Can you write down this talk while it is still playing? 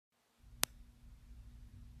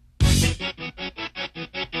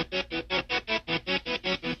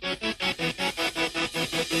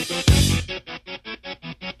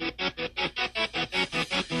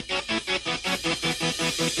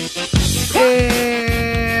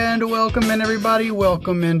Welcome in, everybody.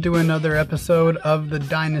 Welcome into another episode of the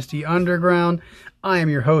Dynasty Underground. I am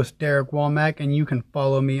your host, Derek Walmack, and you can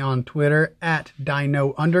follow me on Twitter at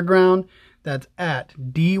Dino Underground. That's at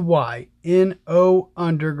DYNO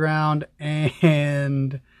Underground.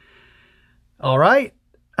 And all right.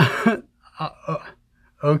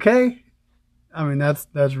 Okay. I mean,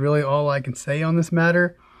 that's really all I can say on this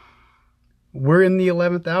matter. We're in the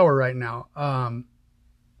 11th hour right now.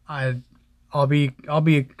 I'll be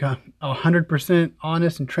 100%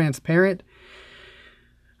 honest and transparent.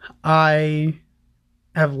 I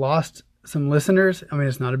have lost some listeners. I mean,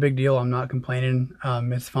 it's not a big deal. I'm not complaining.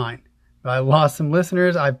 It's fine. But I lost some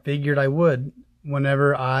listeners. I figured I would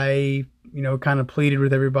whenever I, kind of pleaded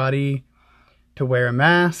with everybody to wear a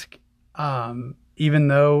mask. Even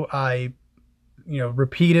though I,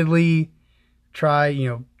 repeatedly tried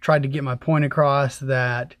to get my point across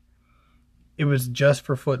that it was just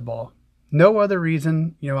for football. No other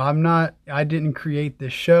reason. I didn't create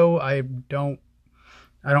this show. I don't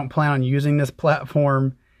plan on using this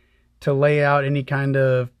platform to lay out any kind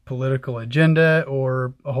of political agenda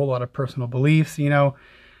or a whole lot of personal beliefs, It's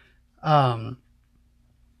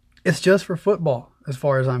just for football as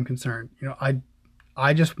far as I'm concerned.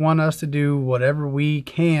 I just want us to do whatever we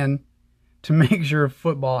can to make sure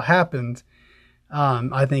football happens.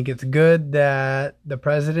 I think it's good that the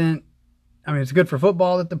president, it's good for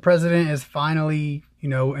football that the president is finally,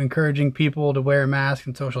 encouraging people to wear a mask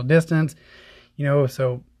and social distance,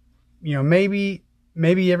 so, maybe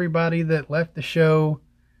everybody that left the show,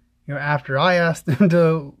 after I asked them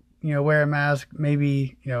to, wear a mask,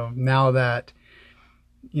 maybe, now that,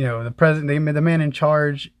 the president, the man in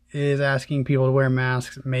charge is asking people to wear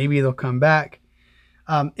masks, maybe they'll come back.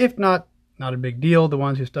 If not a big deal. The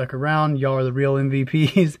ones who stuck around, y'all are the real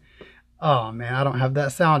MVPs. Oh man, I don't have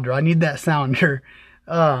that sounder. I need that sounder.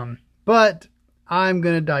 But I'm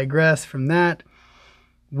going to digress from that.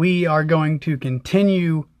 We are going to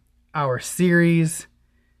continue our series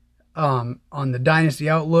on the Dynasty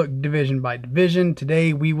Outlook division by division.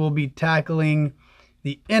 Today we will be tackling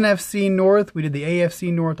the NFC North. We did the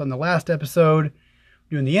AFC North on the last episode.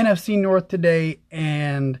 We're doing the NFC North today,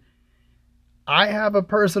 and I have a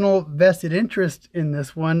personal vested interest in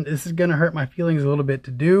this one. This is going to hurt my feelings a little bit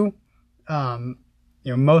to do.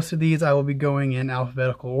 Most of these I will be going in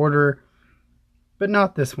alphabetical order, but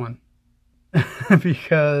not this one.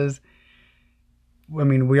 Because,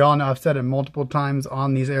 we all know, I've said it multiple times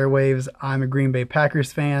on these airwaves, I'm a Green Bay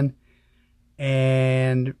Packers fan.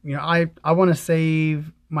 And, I want to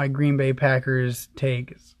save my Green Bay Packers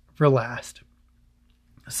takes for last.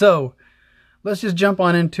 So, let's just jump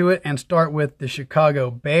on into it and start with the Chicago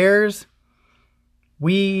Bears.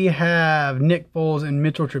 We have Nick Foles and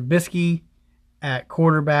Mitchell Trubisky at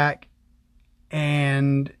quarterback.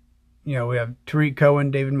 And, we have Tariq Cohen,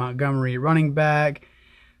 David Montgomery at running back,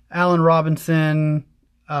 Allen Robinson,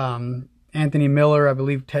 Anthony Miller, I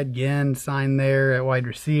believe Ted Ginn signed there at wide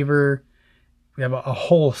receiver. We have a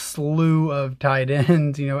whole slew of tight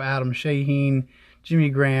ends, Adam Shaheen, Jimmy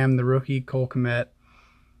Graham, the rookie, Cole Kmet.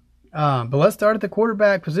 But let's start at the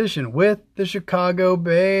quarterback position with the Chicago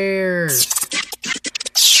Bears.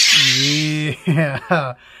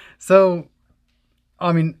 Yeah. So,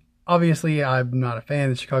 obviously I'm not a fan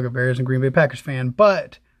of the Chicago Bears and Green Bay Packers fan,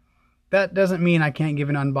 but that doesn't mean I can't give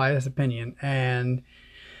an unbiased opinion. And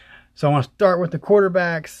so I want to start with the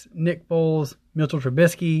quarterbacks, Nick Foles, Mitchell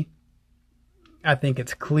Trubisky. I think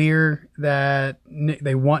it's clear that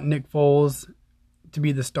they want Nick Foles to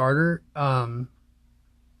be the starter.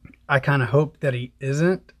 I kind of hope that he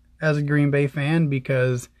isn't as a Green Bay fan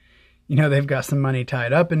because, they've got some money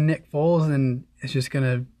tied up in Nick Foles, and it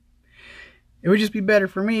would just be better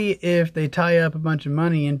for me if they tie up a bunch of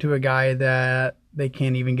money into a guy that they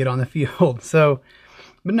can't even get on the field. So,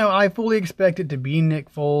 but no, I fully expect it to be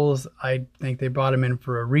Nick Foles. I think they brought him in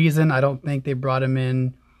for a reason. I don't think they brought him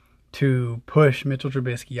in to push Mitchell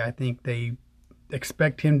Trubisky. I think they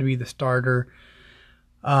expect him to be the starter.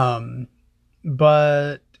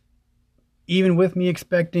 But even with me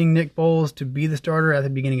expecting Nick Foles to be the starter at the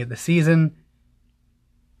beginning of the season,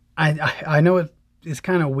 I know it's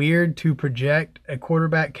kind of weird to project a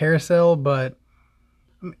quarterback carousel, but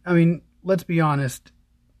let's be honest.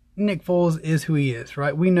 Nick Foles is who he is,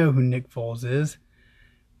 right? We know who Nick Foles is.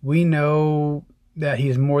 We know that he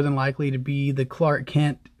is more than likely to be the Clark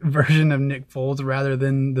Kent version of Nick Foles rather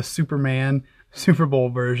than the Superman Super Bowl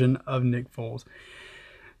version of Nick Foles.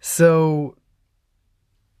 So,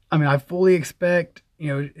 I fully expect,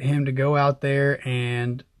 him to go out there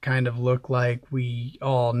and kind of look like we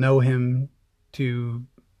all know him to,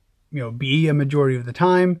 be a majority of the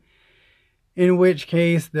time. in which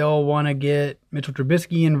case they'll want to get Mitchell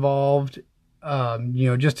Trubisky involved,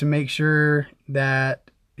 just to make sure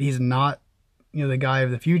that he's not, the guy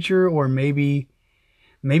of the future, or maybe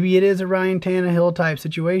it is a Ryan Tannehill type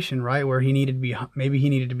situation, right? Where he needed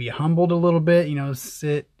to be humbled a little bit,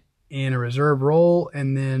 sit in a reserve role,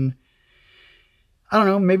 and then, I don't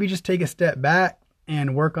know, maybe just take a step back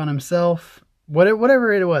and work on himself.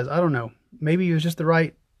 Whatever it was, I don't know. Maybe it was just the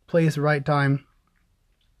right place, the right time.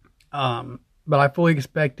 But I fully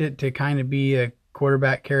expect it to kind of be a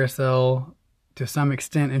quarterback carousel to some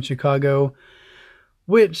extent in Chicago,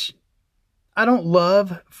 which I don't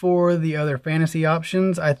love for the other fantasy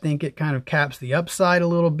options. I think it kind of caps the upside a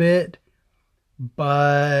little bit,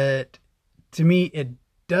 but to me, it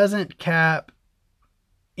doesn't cap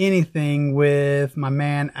anything with my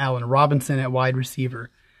man Allen Robinson at wide receiver.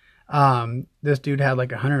 This dude had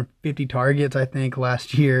like 150 targets, I think,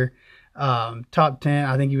 last year. Top 10.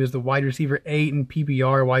 I think he was the wide receiver 8 in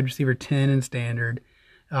PPR, wide receiver 10 in standard.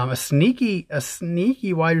 A sneaky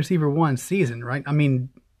wide receiver 1 season, right? I mean,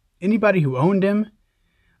 anybody who owned him,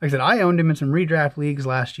 like I said, I owned him in some redraft leagues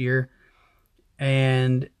last year,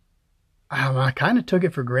 and I kind of took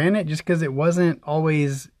it for granted just because it wasn't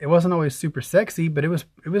always super sexy, but it was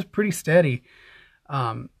pretty steady.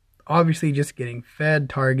 Obviously just getting fed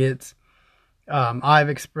targets. I've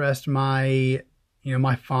expressed my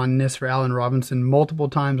fondness for Allen Robinson multiple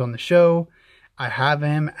times on the show. I have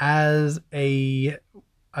him as I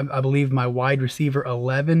believe my wide receiver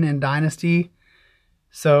 11 in Dynasty.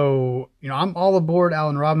 So, I'm all aboard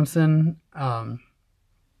Allen Robinson.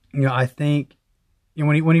 I think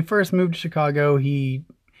when he first moved to Chicago,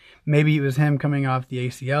 maybe it was him coming off the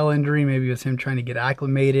ACL injury. Maybe it was him trying to get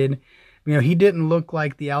acclimated. He didn't look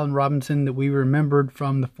like the Allen Robinson that we remembered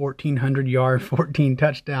from the 1,400 yard, 14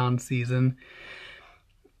 touchdown season.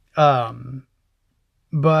 But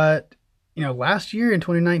last year in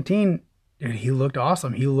 2019, dude, he looked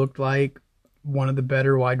awesome. He looked like one of the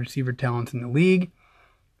better wide receiver talents in the league.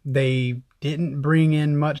 They didn't bring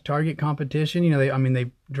in much target competition.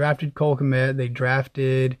 They drafted Cole Kmet, they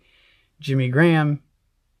drafted Jimmy Graham,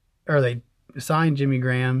 or they signed Jimmy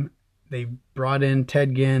Graham. They brought in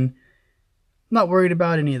Ted Ginn. Not worried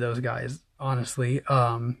about any of those guys, honestly.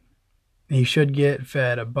 He should get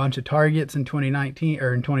fed a bunch of targets in 2019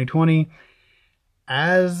 or in 2020,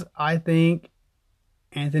 as I think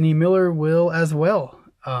Anthony Miller will as well.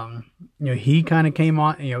 He kind of came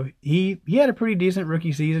on, he had a pretty decent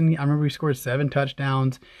rookie season. I remember he scored 7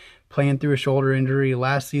 touchdowns playing through a shoulder injury.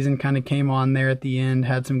 Last season kind of came on there at the end,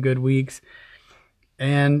 had some good weeks.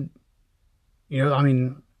 And,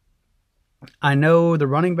 I know the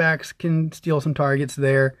running backs can steal some targets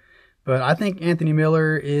there, but I think Anthony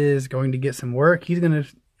Miller is going to get some work. He's going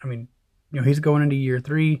to, he's going into year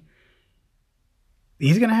 3.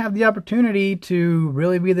 He's going to have the opportunity to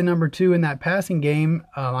really be the number 2 in that passing game.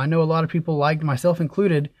 I know a lot of people liked, myself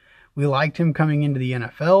included, we liked him coming into the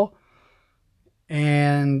NFL.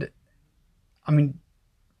 And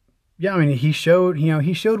he showed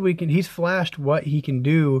he's flashed what he can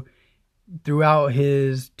do throughout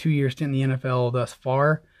his 2-year stint in the NFL thus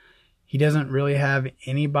far. He doesn't really have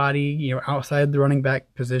anybody, outside the running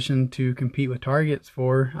back position to compete with targets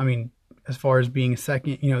for. As far as being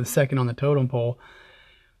second, the second on the totem pole.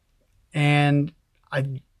 And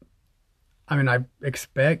I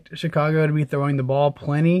expect Chicago to be throwing the ball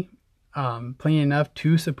plenty enough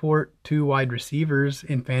to support 2 wide receivers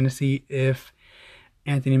in fantasy if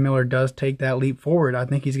Anthony Miller does take that leap forward. I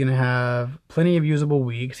think he's going to have plenty of usable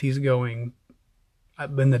weeks. He's going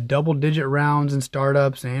in the double-digit rounds in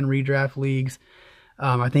startups and redraft leagues.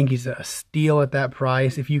 I think he's a steal at that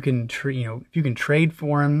price. If you can trade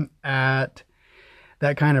for him at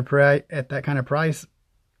that kind of price,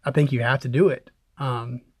 I think you have to do it.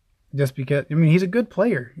 Just because, he's a good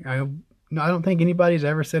player. I don't think anybody's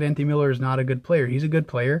ever said Anthony Miller is not a good player. He's a good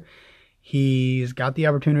player. He's got the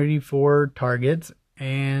opportunity for targets,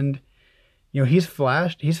 and he's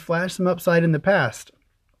flashed some upside in the past.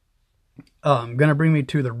 Gonna bring me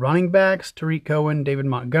to the running backs: Tariq Cohen, David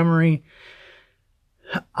Montgomery.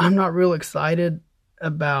 I'm not real excited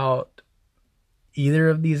about either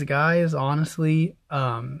of these guys, honestly.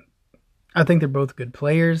 I think they're both good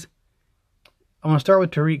players. I want to start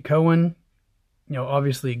with Tariq Cohen.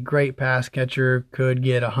 Obviously great pass catcher, could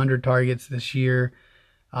get 100 targets this year.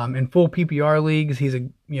 In full PPR leagues, he's a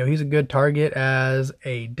good target as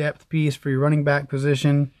a depth piece for your running back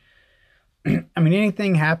position.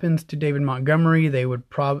 Anything happens to David Montgomery, they would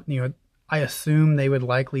I assume they would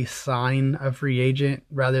likely sign a free agent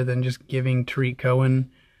rather than just giving Tariq Cohen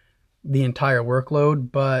the entire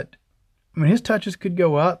workload. But his touches could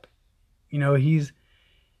go up.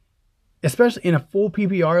 especially in a full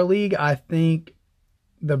PPR league, I think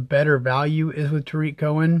the better value is with Tariq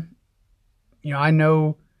Cohen. I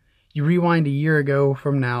know you rewind a year ago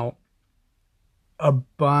from now, a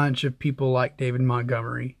bunch of people like David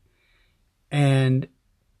Montgomery. And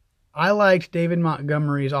I liked David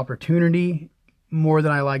Montgomery's opportunity more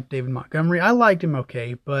than I liked David Montgomery. I liked him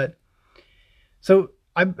okay, but so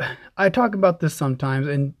I talk about this sometimes,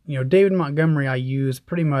 and David Montgomery I use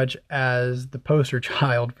pretty much as the poster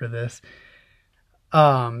child for this.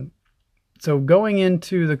 So going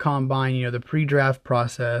into the combine, the pre-draft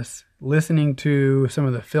process, listening to some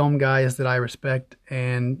of the film guys that I respect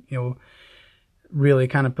and really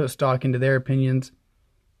kind of put stock into their opinions,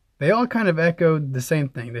 they all kind of echoed the same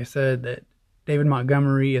thing. They said that David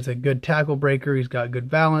Montgomery is a good tackle breaker. He's got good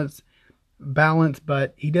balance,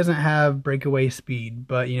 but he doesn't have breakaway speed.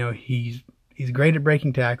 But he's great at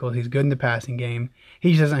breaking tackles. He's good in the passing game.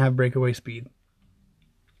 He just doesn't have breakaway speed.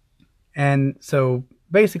 And so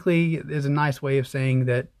basically, there's a nice way of saying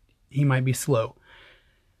that he might be slow.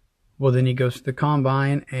 Well, then he goes to the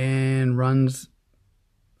combine and runs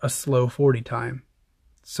a slow 40 time.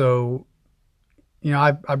 So,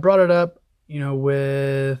 I brought it up,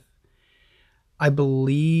 with I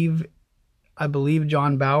believe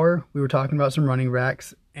John Bauer. We were talking about some running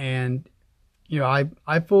backs, and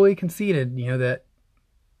I fully conceded, that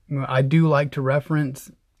I do like to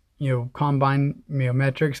reference combine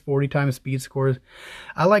metrics, 40 times speed scores.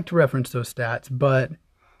 I like to reference those stats, but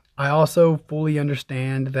I also fully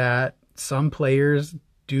understand that some players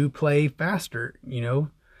do play faster.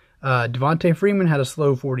 Devontae Freeman had a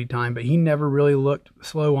slow 40 time, but he never really looked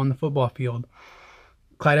slow on the football field.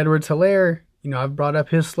 Clyde Edwards-Helaire, I've brought up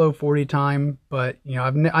his slow 40 time, but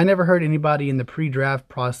I never heard anybody in the pre-draft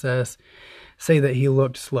process say that he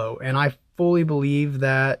looked slow, and I fully believe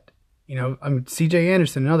that. C.J.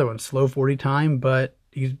 Anderson, another one, slow 40 time, but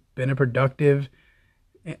he's been a productive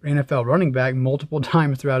NFL running back multiple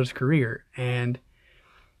times throughout his career. And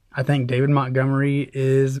I think David Montgomery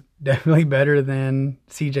is definitely better than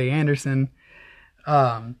C.J. Anderson.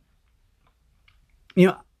 I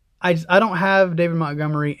don't have David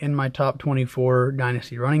Montgomery in my top 24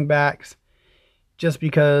 Dynasty running backs just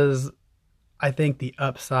because I think the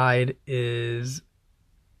upside is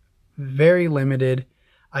very limited.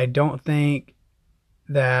 I don't think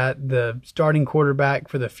that the starting quarterback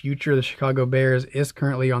for the future of the Chicago Bears is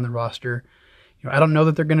currently on the roster. I don't know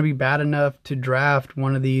that they're going to be bad enough to draft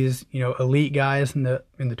one of these, elite guys in the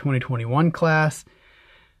 2021 class.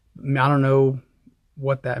 I don't know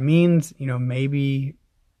what that means. Maybe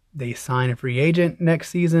they sign a free agent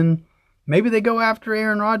next season. Maybe they go after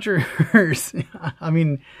Aaron Rodgers. I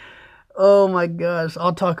mean, oh my gosh,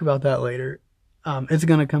 I'll talk about that later. It's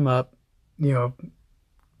going to come up,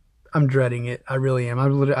 I'm dreading it. I really am.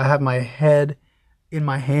 I have my head in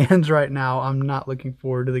my hands right now. I'm not looking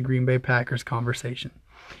forward to the Green Bay Packers conversation.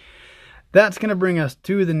 That's going to bring us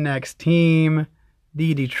to the next team,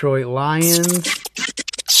 the Detroit Lions.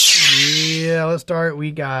 Yeah, let's start.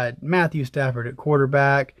 We got Matthew Stafford at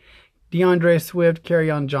quarterback, DeAndre Swift,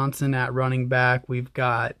 Kerryon Johnson at running back. We've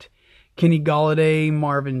got Kenny Golladay,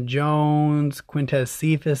 Marvin Jones, Quintez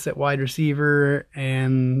Cephas at wide receiver,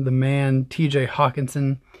 and the man TJ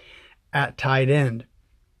Hawkinson at tight end.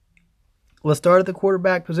 Let's start at the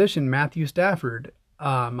quarterback position, Matthew Stafford.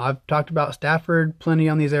 I've talked about Stafford plenty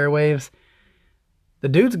on these airwaves. The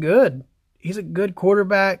dude's good. He's a good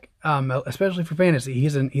quarterback, especially for fantasy.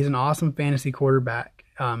 He's an awesome fantasy quarterback.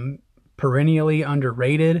 Perennially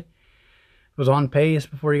underrated. Was on pace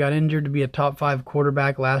before he got injured to be a top 5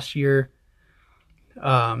 quarterback last year.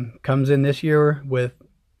 Comes in this year with,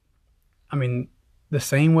 the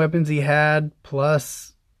same weapons he had,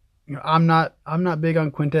 plus, I'm not big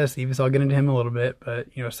on Quintez Cephas. I'll get into him a little bit, but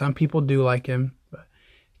some people do like him. But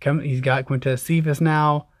he's got Quintez Cephas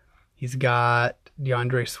now. He's got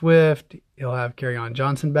DeAndre Swift. He'll have Kerryon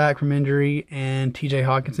Johnson back from injury, and TJ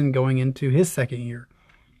Hawkinson going into his second year.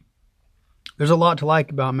 There's a lot to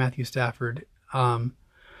like about Matthew Stafford. I've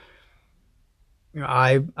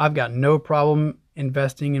got no problem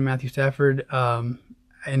investing in Matthew Stafford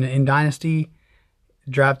in Dynasty.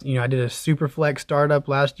 I did a super flex startup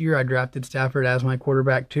last year. I drafted Stafford as my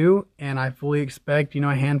quarterback too, and I fully expect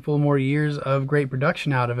a handful more years of great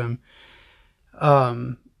production out of him.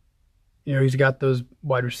 He's got those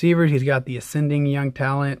wide receivers. He's got the ascending young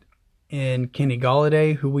talent in Kenny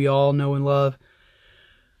Golladay, who we all know and love.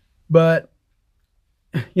 But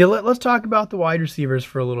let's talk about the wide receivers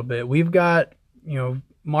for a little bit. We've got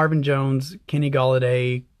Marvin Jones, Kenny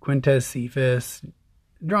Golladay, Quintez Cephas,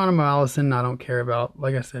 Geronimo Allison. I don't care about.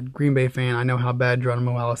 Like I said, Green Bay fan. I know how bad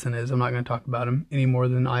Geronimo Allison is. I'm not going to talk about him any more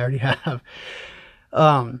than I already have.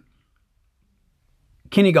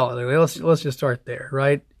 Kenny Golladay, let's just start there,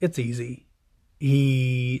 right? It's easy.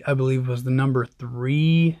 He, I believe, was the number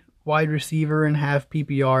 3 wide receiver in half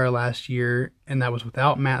PPR last year, and that was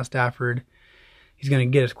without Matt Stafford. He's going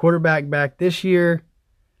to get his quarterback back this year.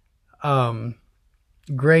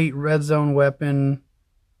 Great red zone weapon.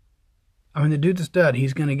 I mean, the dude's a stud.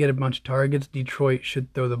 He's going to get a bunch of targets. Detroit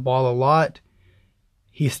should throw the ball a lot.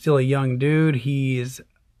 He's still a young dude. He's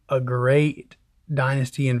a great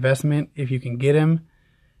dynasty investment if you can get him,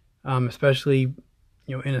 especially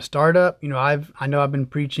in a startup. I know I've been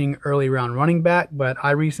preaching early round running back, but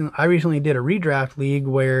I recently did a redraft league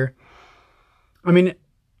where,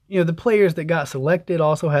 the players that got selected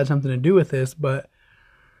also had something to do with this, but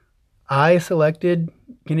I selected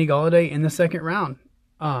Kenny Golladay in the second round.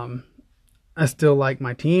 I still like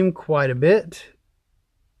my team quite a bit,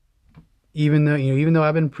 even though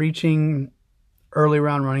I've been preaching early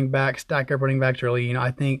round running back, stack up running backs early.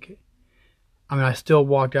 I still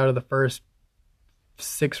walked out of the first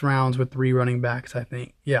 6 rounds with 3 running backs. I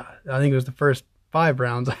think it was the first 5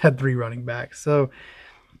 rounds I had 3 running backs. So,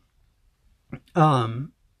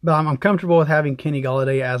 but I'm comfortable with having Kenny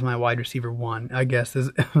Golladay as my wide receiver 1. I guess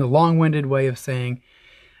is a long-winded way of saying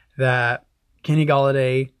that Kenny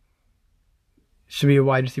Golladay should be a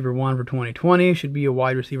wide receiver 1 for 2020, should be a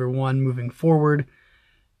wide receiver 1 moving forward,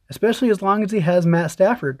 especially as long as he has Matt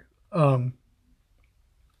Stafford.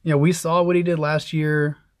 We saw what he did last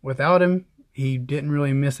year without him. He didn't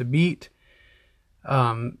really miss a beat.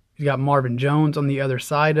 You got Marvin Jones on the other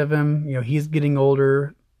side of him. He's getting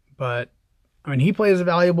older, but he plays a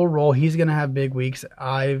valuable role. He's going to have big weeks.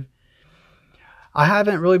 I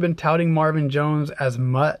haven't really been touting Marvin Jones as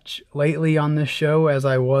much lately on this show as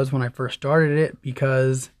I was when I first started it,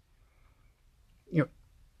 because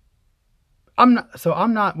I'm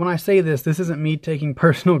not, when I say this isn't me taking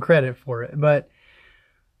personal credit for it, but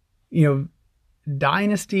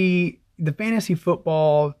Dynasty, the fantasy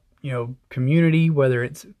football, community, whether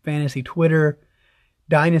it's fantasy Twitter,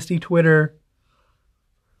 Dynasty Twitter,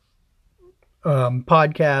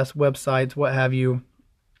 podcasts, websites, what have you,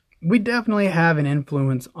 we definitely have an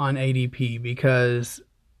influence on ADP, because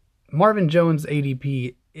Marvin Jones'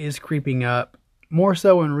 ADP is creeping up, more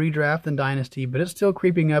so in redraft than Dynasty, but it's still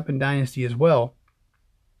creeping up in Dynasty as well.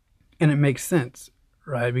 And it makes sense,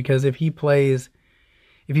 right? Because if he plays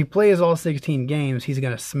all 16 games, he's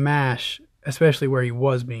going to smash, especially where he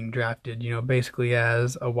was being drafted, basically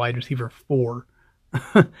as a wide receiver 4.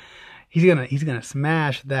 He's gonna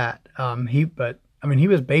smash that. He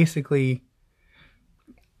was basically,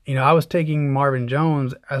 I was taking Marvin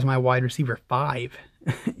Jones as my wide receiver 5,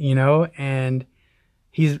 and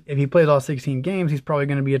if he plays all 16 games, he's probably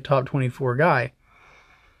going to be a top 24 guy.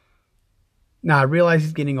 Now I realize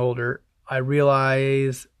he's getting older. I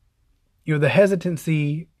realize, the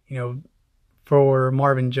hesitancy, for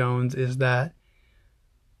Marvin Jones is that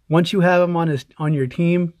once you have him on your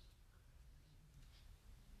team,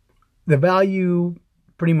 the value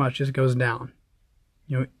pretty much just goes down.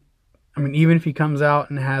 Even if he comes out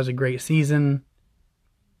and has a great season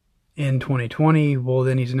in 2020, well,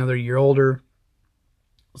 then he's another year older.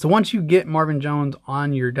 So once you get Marvin Jones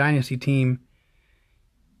on your dynasty team,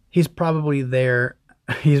 he's probably there.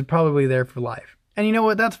 He's probably there for life. And you know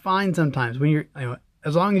what? That's fine sometimes. When you're,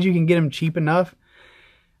 as long as you can get him cheap enough,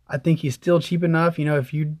 I think he's still cheap enough.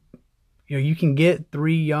 If you can get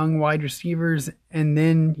 3 young wide receivers, and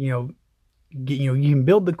then you can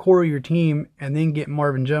build the core of your team, and then get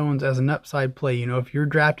Marvin Jones as an upside play. If you're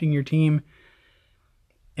drafting your team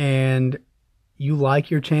and you like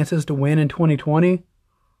your chances to win in 2020,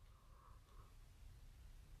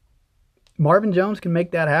 Marvin Jones can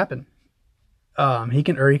make that happen. He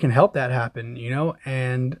can help that happen,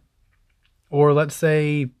 or let's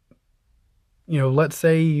say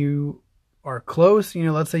you are close,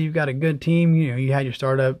 let's say you've got a good team, you had your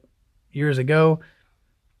startup years ago,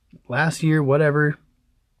 last year, whatever.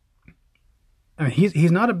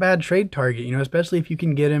 He's not a bad trade target, especially if you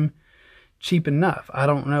can get him cheap enough. I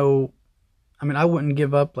don't know. I wouldn't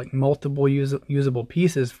give up like multiple usable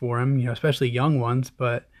pieces for him, especially young ones,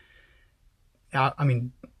 but it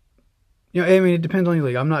depends on your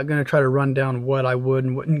league. I'm not going to try to run down what I would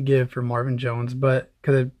and wouldn't give for Marvin Jones, but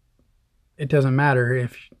because it doesn't matter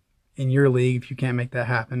if in your league, if you can't make that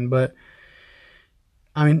happen. But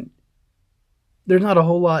there's not a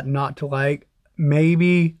whole lot not to like.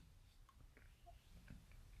 Maybe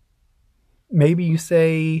you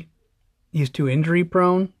say he's too injury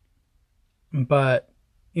prone, but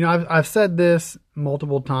I've said this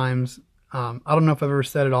multiple times. I don't know if I've ever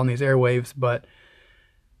said it on these airwaves, but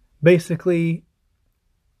basically,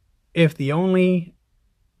 if the only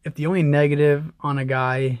negative on a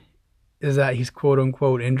guy is that he's quote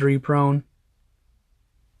unquote injury prone,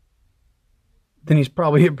 then he's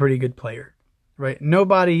probably a pretty good player, right?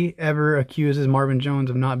 Nobody ever accuses Marvin Jones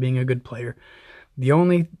of not being a good player. The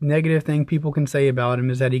only negative thing people can say about him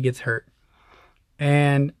is that he gets hurt.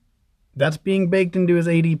 And that's being baked into his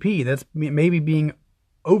ADP. That's maybe being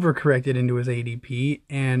overcorrected into his ADP.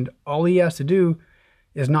 And all he has to do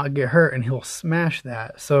is not get hurt and he'll smash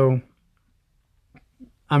that. So,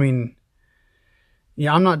 I mean,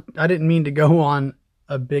 yeah, I didn't mean to go on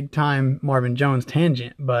a big time Marvin Jones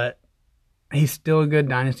tangent, but he's still a good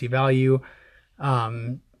dynasty value.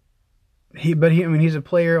 He's a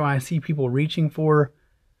player when I see people reaching for,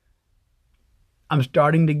 I'm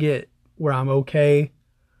starting to get where I'm okay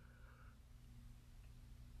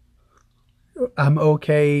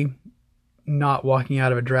not walking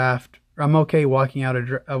out of a draft. I'm okay walking out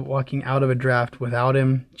of a draft without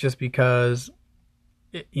him, just because,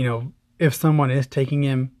 if someone is taking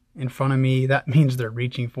him in front of me, that means they're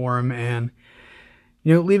reaching for him, and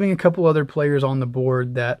leaving a couple other players on the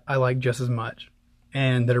board that I like just as much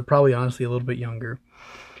and that are probably honestly a little bit younger.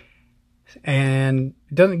 And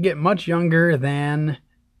it doesn't get much younger than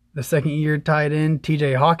the second-year tight end,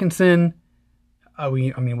 TJ Hawkinson.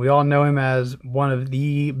 We all know him as one of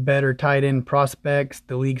the better tight end prospects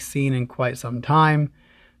the league's seen in quite some time.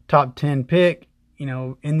 Top 10 pick, in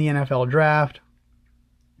the NFL draft.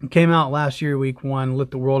 Came out last year, week 1,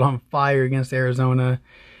 lit the world on fire against Arizona.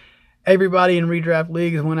 Everybody in redraft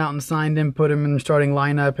leagues went out and signed him, put him in the starting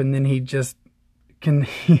lineup, and then he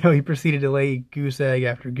proceeded to lay goose egg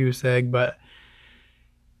after goose egg. But,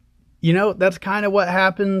 that's kind of what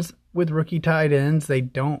happens with rookie tight ends. They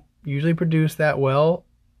don't usually produce that well,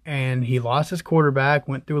 and he lost his quarterback,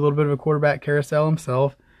 went through a little bit of a quarterback carousel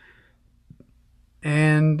himself.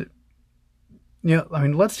 And,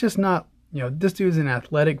 let's just not, this dude's an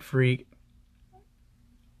athletic freak.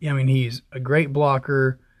 He's a great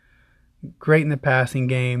blocker, great in the passing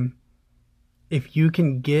game. If you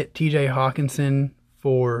can get TJ Hawkinson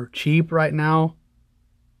for cheap right now,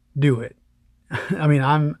 do it.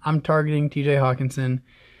 I'm targeting TJ Hawkinson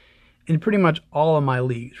in pretty much all of my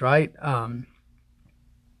leagues, right? I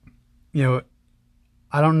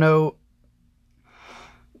don't know.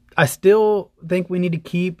 I still think we need to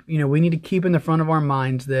keep in the front of our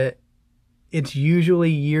minds that it's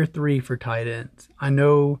usually year 3 for tight ends. I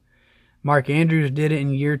know Mark Andrews did it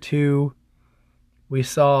in year 2. We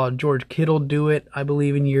saw George Kittle do it, I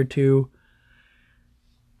believe, in year 2.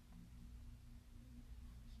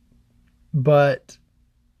 But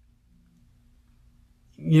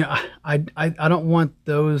I don't want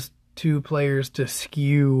those two players to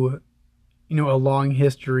skew, a long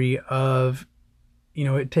history of,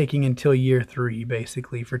 it taking until year 3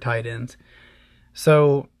 basically for tight ends.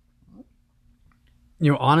 So,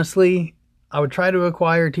 honestly, I would try to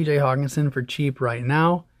acquire TJ Hawkinson for cheap right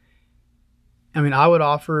now. I would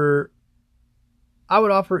offer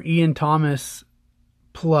Ian Thomas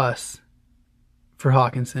plus for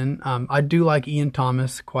Hawkinson. I do like Ian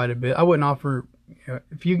Thomas quite a bit. I wouldn't offer,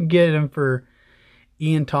 if you can get him for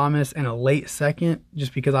Ian Thomas in a late second,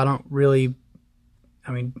 just because I don't really,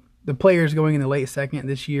 the players going in the late second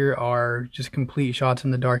this year are just complete shots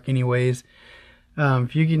in the dark anyways.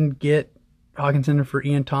 If you can get Hawkinson for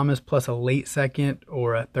Ian Thomas plus a late second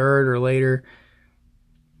or a third or later,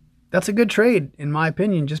 that's a good trade, in my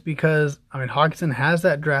opinion, just because, Hawkinson has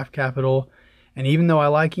that draft capital. And even though I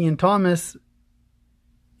like Ian Thomas,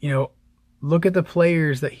 look at the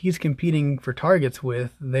players that he's competing for targets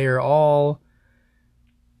with. They are all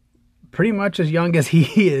pretty much as young as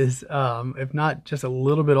he is, if not just a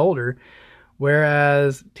little bit older.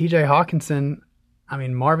 Whereas TJ Hawkinson,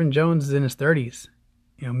 Marvin Jones is in his 30s.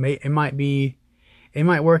 It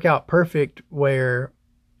might work out perfect where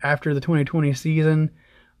after the 2020 season,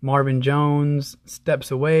 Marvin Jones steps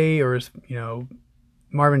away, or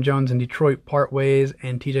Marvin Jones and Detroit part ways,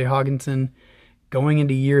 and TJ Hawkinson going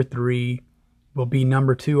into year 3 will be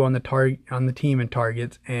number 2 on the team in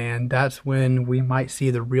targets, and that's when we might see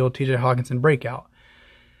the real TJ Hawkinson breakout.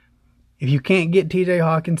 If you can't get TJ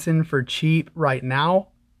Hawkinson for cheap right now,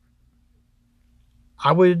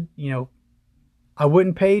 I wouldn't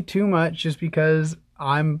pay too much, just because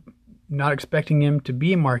I'm not expecting him to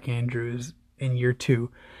be Mark Andrews in year 2.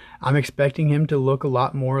 I'm expecting him to look a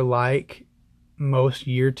lot more like most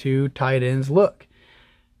year 2 tight ends look.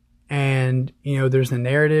 And, there's a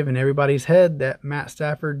narrative in everybody's head that Matt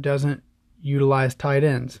Stafford doesn't utilize tight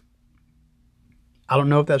ends. I don't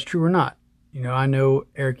know if that's true or not. I know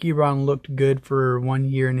Eric Ebron looked good for 1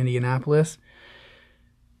 year in Indianapolis,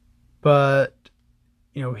 but,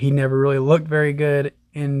 he never really looked very good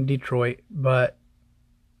in Detroit. But,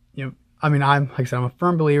 I mean, like I said, I'm a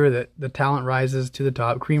firm believer that the talent rises to the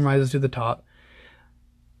top, cream rises to the top.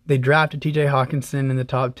 They drafted TJ Hawkinson in the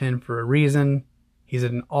top 10 for a reason. He's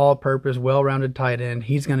an all-purpose, well-rounded tight end.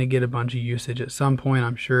 He's going to get a bunch of usage at some point,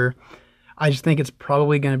 I'm sure. I just think it's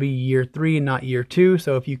probably going to be year 3 and not year 2.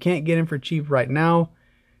 So if you can't get him for cheap right now,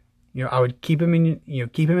 I would keep him in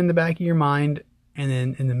the back of your mind. And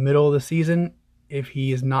then in the middle of the season, if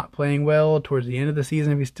he is not playing well, towards the end of the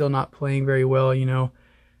season, if he's still not playing very well,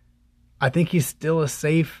 I think he's still a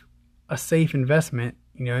safe investment,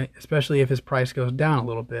 especially if his price goes down a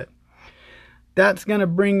little bit. That's going to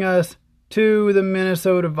bring us to the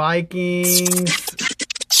Minnesota Vikings.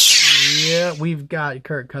 Yeah, we've got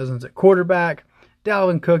Kirk Cousins at quarterback,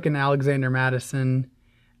 Dalvin Cook and Alexander Mattison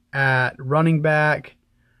at running back.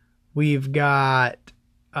 We've got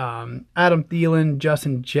Adam Thielen,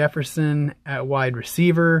 Justin Jefferson at wide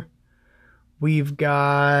receiver. We've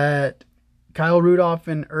got Kyle Rudolph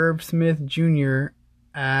and Irv Smith Jr.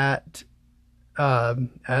 at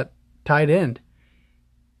tight end.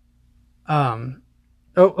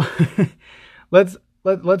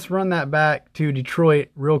 Let's run that back to Detroit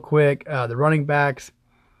real quick. The running backs,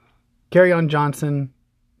 Kerryon Johnson,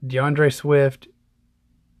 DeAndre Swift.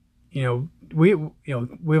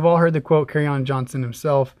 We've all heard the quote. Kerryon Johnson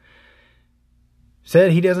himself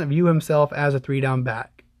said he doesn't view himself as a 3-down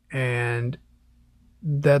back, and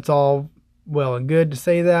that's all well and good to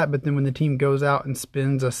say that, but then when the team goes out and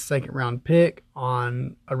spends a second-round pick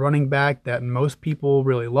on a running back that most people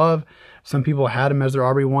really love, some people had him as their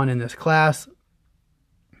RB1 in this class.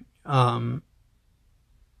 I mean,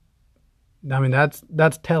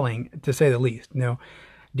 that's telling, to say the least.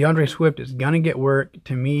 DeAndre Swift is going to get work.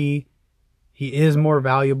 To me, he is more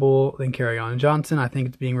valuable than Kerryon Johnson. I think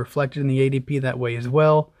it's being reflected in the ADP that way as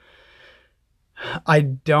well. I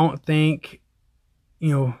don't think,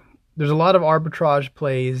 there's a lot of arbitrage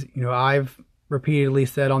plays. I've repeatedly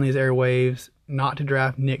said on these airwaves not to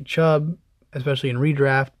draft Nick Chubb, especially in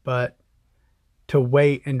redraft, but to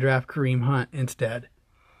wait and draft Kareem Hunt instead.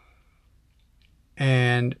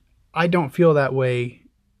 And I don't feel that way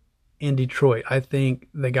in Detroit. I think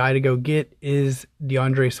the guy to go get is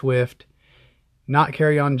DeAndre Swift, not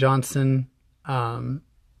Kerryon Johnson.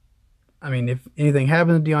 If anything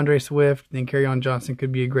happens to DeAndre Swift, then Kerryon Johnson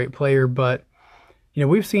could be a great player, but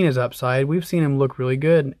we've seen his upside. We've seen him look really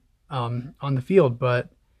good on the field, but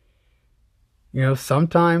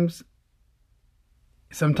sometimes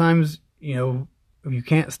you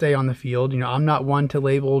can't stay on the field. I'm not one to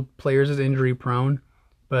label players as injury prone,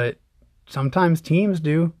 but sometimes teams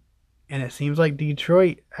do, and it seems like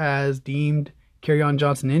Detroit has deemed Kerryon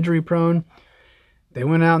Johnson injury prone. They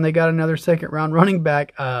went out and they got another second-round running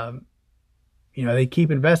back. They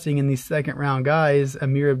keep investing in these second-round guys,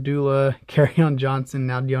 Amir Abdullah, Kerryon Johnson,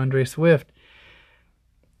 now DeAndre Swift.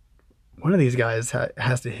 One of these guys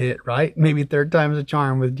has to hit, right? Maybe third time's a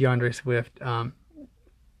charm with DeAndre Swift.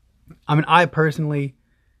 I personally,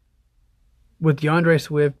 with DeAndre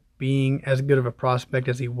Swift being as good of a prospect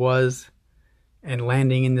as he was and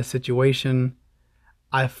landing in this situation,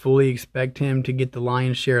 I fully expect him to get the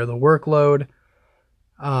lion's share of the workload.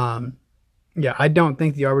 I don't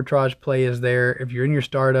think the arbitrage play is there. If you're in your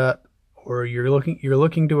startup or you're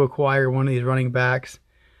looking to acquire one of these running backs,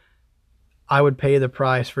 I would pay the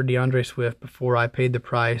price for DeAndre Swift before I paid the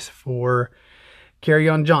price for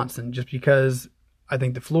Kerryon Johnson, just because I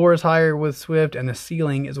think the floor is higher with Swift and the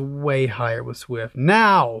ceiling is way higher with Swift.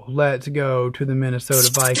 Now, let's go to the Minnesota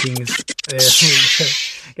Vikings.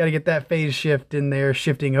 Got to get that phase shift in there,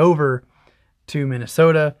 shifting over to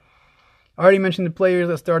Minnesota. I already mentioned the players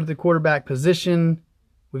that started the quarterback position.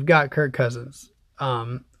 We've got Kirk Cousins.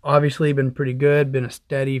 Obviously been pretty good, been a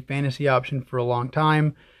steady fantasy option for a long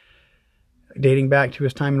time, dating back to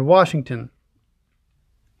his time in Washington.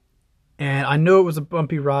 And I know it was a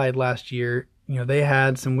bumpy ride last year. They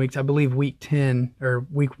had some weeks, I believe week 10 or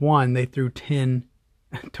week 1, they threw 10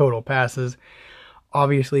 total passes.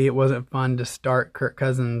 Obviously, it wasn't fun to start Kirk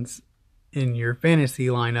Cousins in your fantasy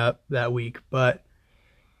lineup that week, but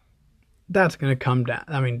that's going to come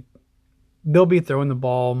down. They'll be throwing the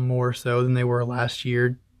ball more so than they were last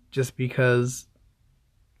year, just because,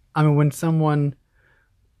 when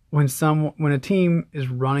a team is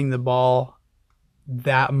running the ball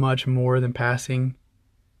that much more than passing,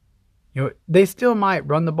 they still might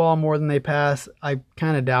run the ball more than they pass. I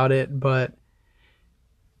kind of doubt it, but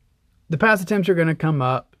the pass attempts are going to come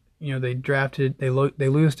up. They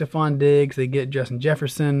lose Stephon Diggs, they get Justin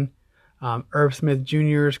Jefferson. Irv Smith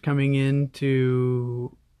Jr. is coming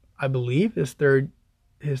into, I believe, his third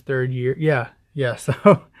year. Yeah.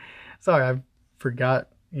 So sorry, I forgot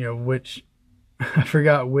which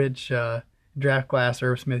draft class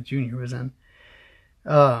Irv Smith Jr. was in.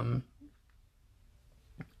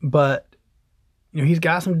 But he's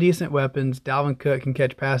got some decent weapons. Dalvin Cook can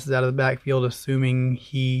catch passes out of the backfield, assuming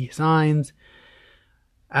he signs.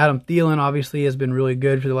 Adam Thielen obviously has been really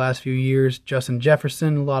good for the last few years. Justin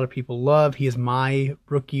Jefferson, a lot of people love. He is my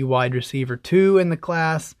rookie wide receiver 2 in the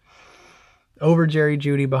class, over Jerry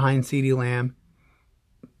Jeudy, behind CeeDee Lamb.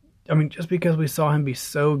 I mean, just because we saw him be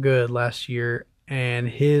so good last year, and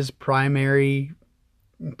his primary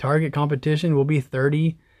target competition will be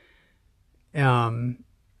 30.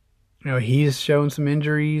 He's shown some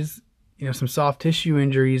injuries, some soft tissue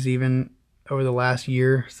injuries even over the last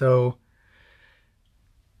year. So,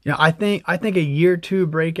 I think a year 2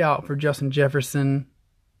 breakout for Justin Jefferson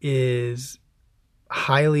is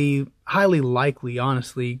highly likely,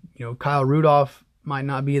 honestly. Kyle Rudolph might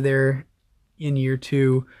not be there in year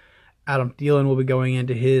 2. Adam Thielen will be going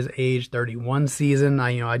into his age 31 season.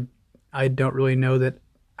 I don't really know that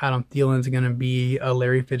Adam Thielen's going to be a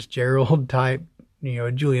Larry Fitzgerald type,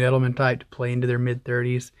 a Julian Edelman type to play into their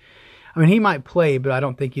mid-30s. I mean, he might play, but I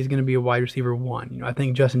don't think he's going to be a wide receiver 1. I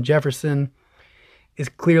think Justin Jefferson is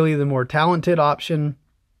clearly the more talented option,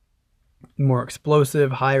 more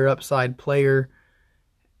explosive, higher upside player.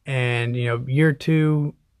 And, year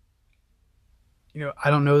 2, I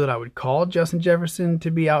don't know that I would call Justin Jefferson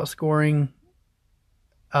to be outscoring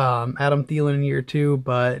Adam Thielen in year 2,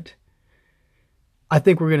 but I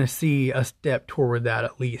think we're going to see a step toward that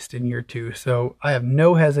at least in year 2. So I have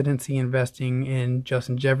no hesitancy investing in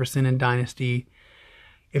Justin Jefferson in Dynasty.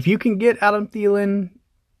 If you can get Adam Thielen,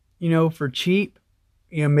 for cheap,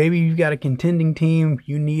 maybe you've got a contending team,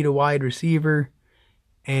 you need a wide receiver,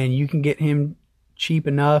 and you can get him cheap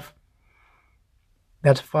enough,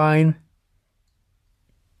 that's fine.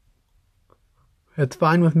 It's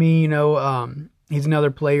fine with me, he's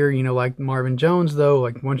another player, like Marvin Jones, though.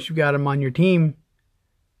 Like, once you got him on your team,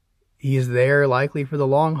 he's there likely for the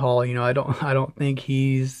long haul. I don't think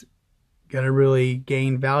he's going to really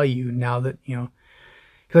gain value now that,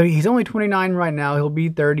 because he's only 29 right now. He'll be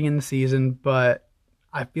 30 in the season, but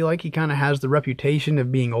I feel like he kind of has the reputation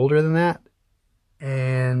of being older than that.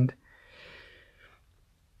 And,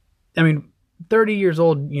 30 years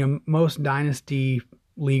old, most Dynasty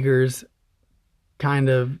leaguers kind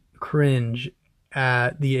of cringe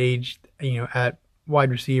at the age, at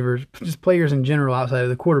wide receivers, just players in general outside of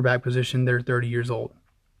the quarterback position. They're 30 years old.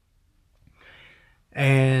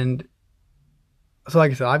 And so,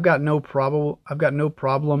 like I said, I've got no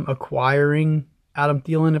problem acquiring Adam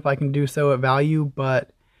Thielen if I can do so at value,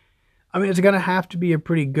 but it's going to have to be a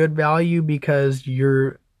pretty good value because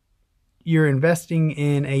you're investing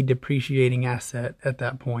in a depreciating asset at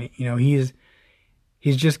that point.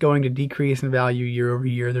 He's just going to decrease in value year over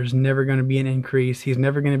year. There's never going to be an increase. He's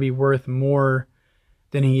never going to be worth more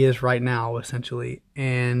than he is right now, essentially.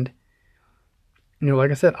 And, like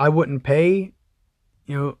I said, I wouldn't pay,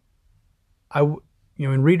 in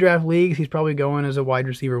redraft leagues, he's probably going as a wide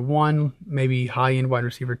receiver 1, maybe high-end wide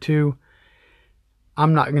receiver 2.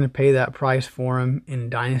 I'm not going to pay that price for him in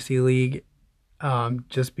Dynasty League,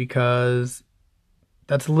 just because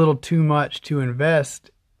that's a little too much to invest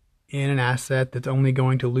in an asset that's only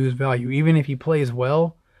going to lose value. Even if he plays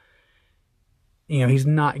well, he's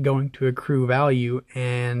not going to accrue value,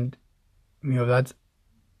 and that's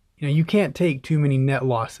you can't take too many net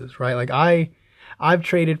losses, right? Like I've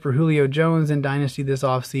traded for Julio Jones in Dynasty this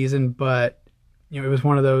offseason, but it was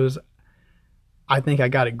one of those, I think I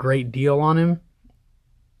got a great deal on him.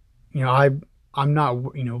 I'm not,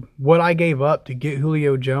 what I gave up to get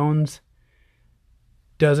Julio Jones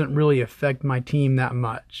doesn't really affect my team that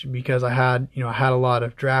much because I had a lot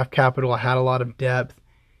of draft capital, I had a lot of depth,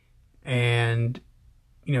 and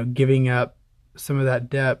giving up some of that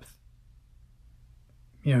depth,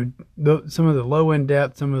 some of the low end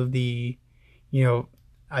depth, some of the,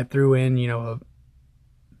 I threw in,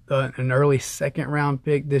 an early second round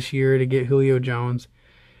pick this year to get Julio Jones,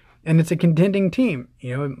 and it's a contending team.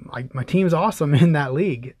 My team's awesome in that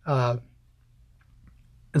league, and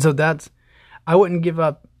so I wouldn't give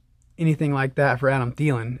up anything like that for Adam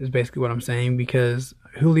Thielen, is basically what I'm saying, because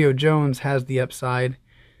Julio Jones has the upside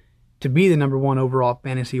to be the number 1 overall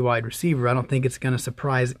fantasy wide receiver. I don't think it's going to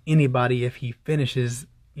surprise anybody if he finishes,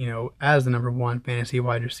 as the number 1 fantasy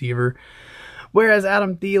wide receiver. Whereas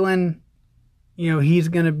Adam Thielen, he's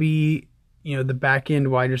going to be, the back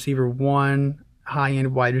end wide receiver 1, high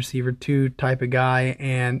end wide receiver 2 type of guy,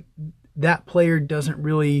 and that player doesn't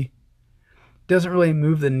really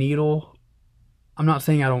move the needle. I'm not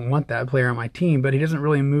saying I don't want that player on my team, but he doesn't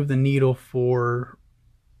really move the needle for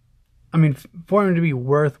him to be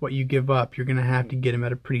worth what you give up. You're going to have to get him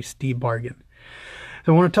at a pretty steep bargain.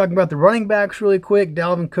 So I want to talk about the running backs really quick.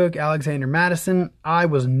 Dalvin Cook, Alexander Mattison. I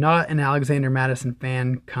was not an Alexander Mattison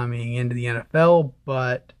fan coming into the NFL,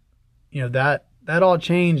 but that all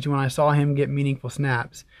changed when I saw him get meaningful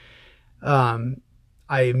snaps. I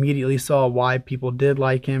immediately saw why people did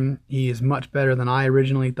like him. He is much better than I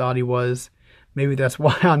originally thought he was. Maybe that's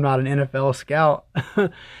why I'm not an NFL scout,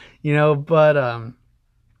 but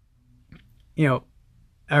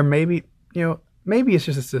or maybe it's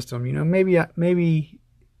just a system, maybe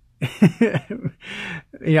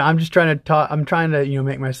I'm just trying to talk. I'm trying to,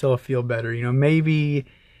 make myself feel better. Maybe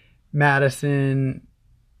Madison,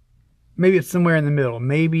 maybe it's somewhere in the middle.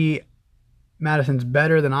 Maybe Madison's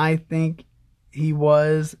better than I think he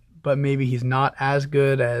was, but maybe he's not as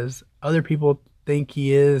good as other people think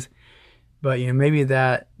he is. But, maybe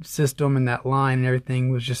that system and that line and everything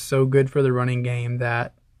was just so good for the running game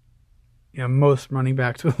that, most running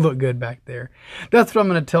backs would look good back there. That's what I'm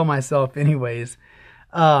going to tell myself anyways.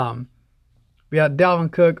 We got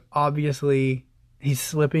Dalvin Cook. Obviously, he's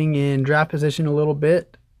slipping in draft position a little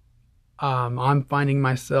bit. I'm finding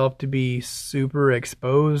myself to be super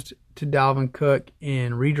exposed to Dalvin Cook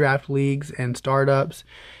in redraft leagues and startups.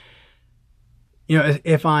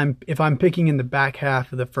 If I'm picking in the back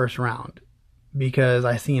half of the first round, because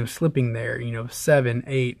I see him slipping there, 7,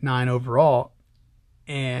 8, 9 overall,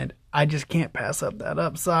 and I just can't pass up that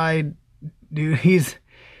upside. Dude, he's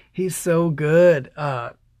so good.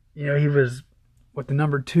 He was the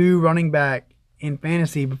number 2 running back in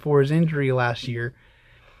fantasy before his injury last year.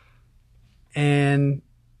 And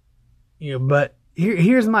but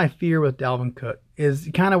here's my fear with Dalvin Cook, is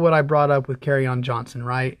kind of what I brought up with Kerryon Johnson,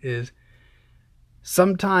 right? Is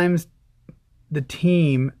sometimes the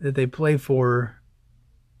team that they play for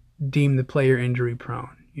deem the player injury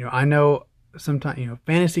prone. I know sometimes,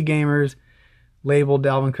 fantasy gamers label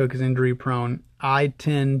Dalvin Cook as injury prone. I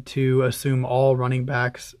tend to assume all running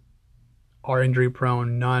backs are injury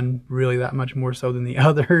prone, none really that much more so than the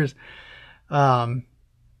others.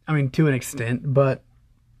 To an extent, but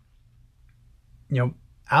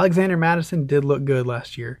Alexander Mattison did look good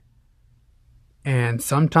last year. And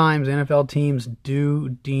sometimes NFL teams do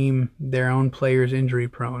deem their own players injury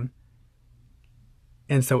prone.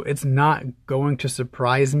 And so it's not going to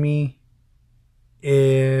surprise me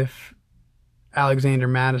if Alexander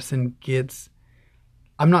Mattison gets...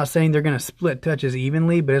 I'm not saying they're going to split touches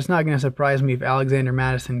evenly, but it's not going to surprise me if Alexander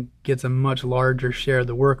Mattison gets a much larger share of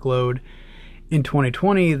the workload in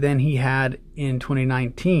 2020 than he had in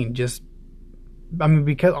 2019. Because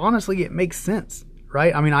honestly, it makes sense.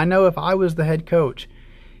 Right? I know if I was the head coach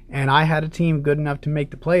and I had a team good enough to make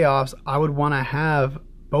the playoffs, I would want to have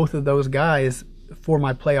both of those guys for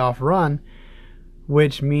my playoff run,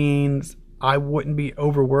 which means I wouldn't be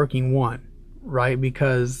overworking one, right?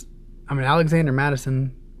 Because, Alexander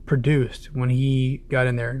Mattison produced when he got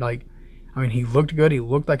in there. He looked good. He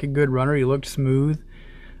looked like a good runner. He looked smooth,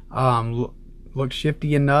 looked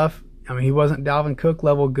shifty enough. He wasn't Dalvin Cook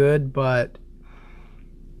level good, but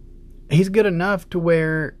he's good enough to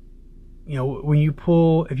where, if you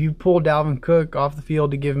pull Dalvin Cook off the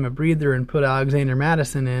field to give him a breather and put Alexander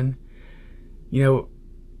Mattison in,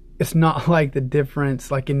 it's not like the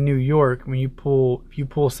difference like in New York if you pull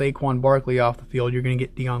Saquon Barkley off the field, you're going to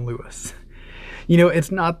get Dion Lewis.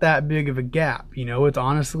 It's not that big of a gap.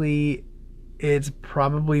 It's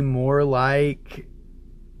probably more like,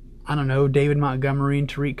 David Montgomery and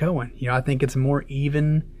Tariq Cohen. I think it's more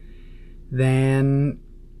even than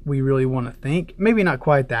we really want to think. Maybe not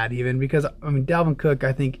quite that even, because Dalvin Cook,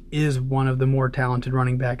 I think, is one of the more talented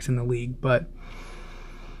running backs in the league, but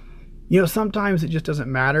sometimes it just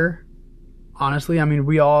doesn't matter. Honestly,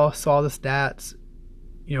 we all saw the stats,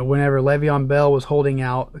 whenever Le'Veon Bell was holding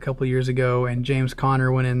out a couple of years ago and James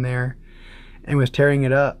Conner went in there and was tearing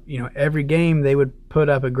it up. Every game they would put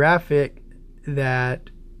up a graphic that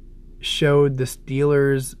showed the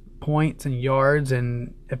Steelers' points and yards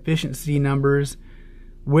and efficiency numbers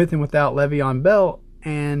with and without Le'Veon Bell,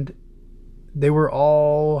 and they were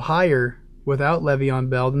all higher without Le'Veon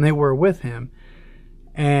Bell than they were with him.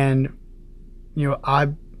 And you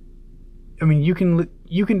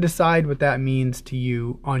can decide what that means to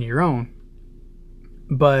you on your own,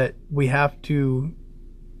 but we have to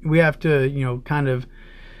kind of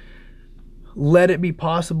let it be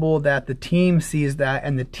possible that the team sees that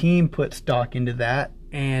and the team puts stock into that.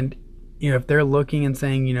 And if they're looking and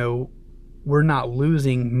saying, we're not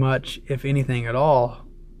losing much, if anything at all,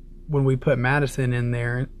 when we put Madison in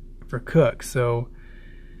there for Cook. So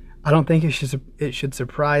I don't think it should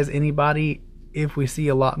surprise anybody if we see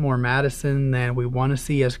a lot more Madison than we want to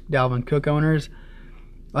see as Dalvin Cook owners.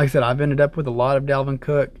 Like I said, I've ended up with a lot of Dalvin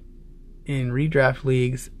Cook in redraft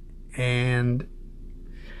leagues, and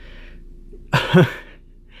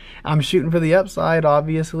I'm shooting for the upside,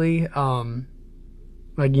 obviously.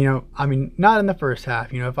 Like, you know, I mean, not in the first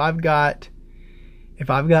half. You know, if I've got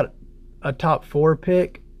a top 4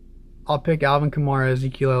 pick, I'll pick Alvin Kamara,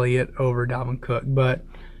 Ezekiel Elliott over Dalvin Cook. But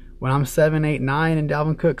when I'm 7, 8, 9 and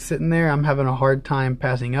Dalvin Cook's sitting there, I'm having a hard time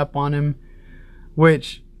passing up on him,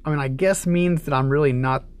 which, I mean, I guess means that I'm really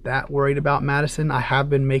not that worried about Madison. I have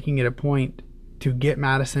been making it a point to get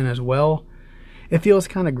Madison as well. It feels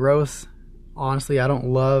kind of gross. Honestly, I don't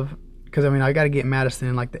love, because I mean, I got to get Madison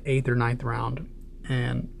in like the 8th or 9th round,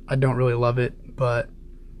 and I don't really love it, but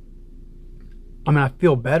I mean, I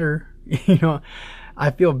feel better. You know,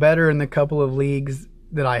 I feel better in the couple of leagues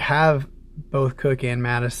that I have both Cook and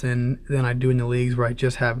Madison than I do in the leagues where I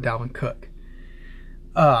just have Dalvin Cook.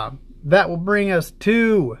 That will bring us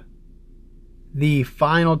to the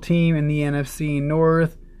final team in the NFC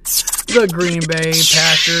North, the Green Bay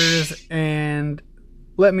Packers. And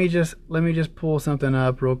let me just pull something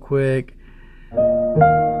up real quick.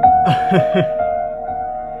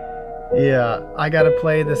 Yeah, I gotta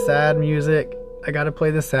play the sad music.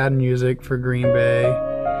 For Green Bay,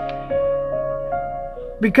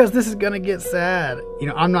 because this is gonna get sad. You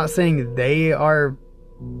know, I'm not saying they are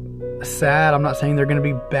sad. I'm not saying they're gonna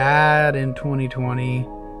be bad in 2020.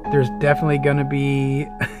 There's definitely gonna be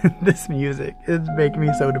this music. It's making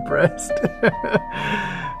me so depressed.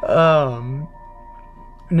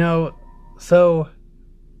 No, so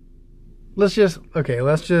let's just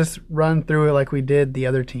run through it like we did the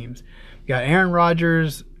other teams. We got Aaron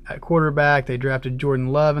Rodgers at quarterback. They drafted Jordan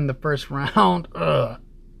Love in the first round.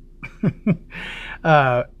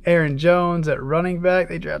 Aaron Jones at running back.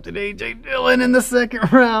 They drafted A.J. Dillon in the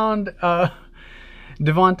second round.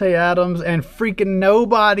 Devontae Adams and freaking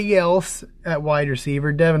nobody else at wide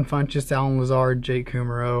receiver. Devin Funchess, Alan Lazard, Jake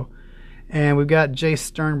Kumaro. And we've got Jay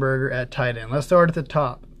Sternberger at tight end. Let's start at the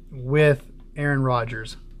top with Aaron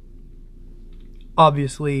Rodgers.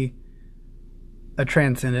 Obviously a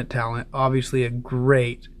transcendent talent. Obviously a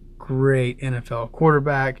great NFL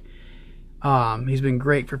quarterback. He's been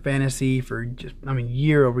great for fantasy for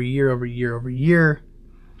year over year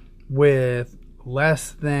with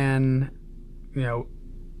less than, you know,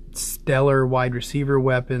 stellar wide receiver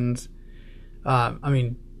weapons.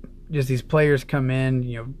 Just these players come in,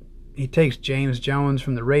 you know, he takes James Jones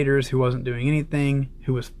from the Raiders, who wasn't doing anything,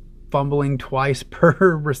 who was fumbling twice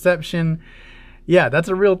per reception. Yeah, that's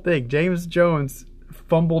a real thing. James Jones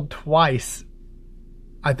fumbled twice,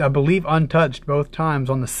 I believe untouched both times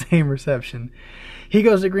on the same reception. He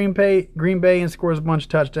goes to Green Bay and scores a bunch of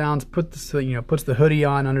touchdowns, puts the hoodie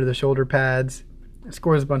on under the shoulder pads,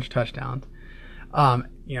 scores a bunch of touchdowns.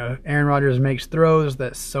 Aaron Rodgers makes throws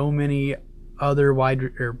that so many other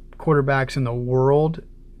quarterbacks in the world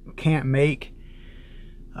can't make.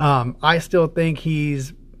 I still think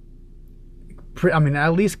he's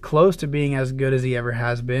at least close to being as good as he ever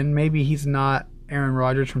has been. Maybe he's not Aaron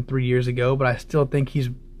Rodgers from 3 years ago, but I still think he's,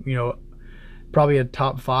 you know, probably a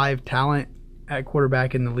top 5 talent at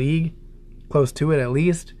quarterback in the league, close to it at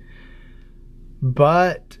least.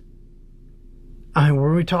 But when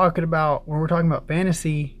we're talking about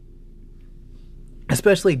fantasy,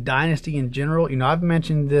 especially Dynasty in general, you know, I've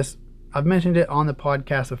mentioned it on the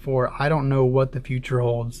podcast before. I don't know what the future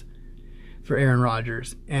holds for Aaron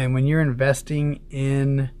Rodgers. And when you're investing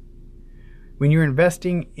in,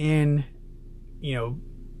 you know,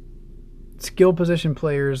 skill position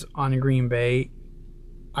players on Green Bay,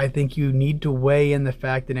 I think you need to weigh in the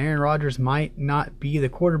fact that Aaron Rodgers might not be the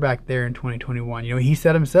quarterback there in 2021. You know, he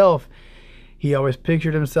said himself, he always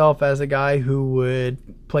pictured himself as a guy who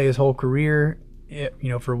would play his whole career, you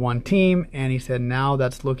know, for one team, and he said now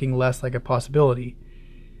that's looking less like a possibility.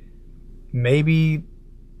 Maybe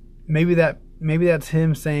that's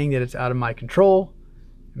him saying that it's out of my control.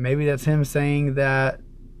 Maybe that's him saying that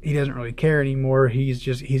he doesn't really care anymore. He's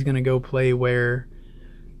going to go play where,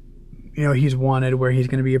 you know, he's wanted, where he's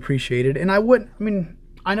going to be appreciated. And I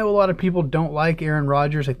know a lot of people don't like Aaron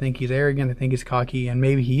Rodgers. I think he's arrogant. I think he's cocky, and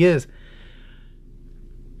maybe he is.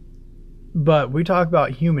 But we talk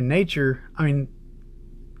about human nature. I mean,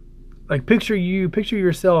 like picture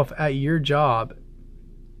yourself at your job,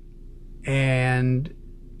 and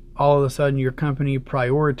all of a sudden your company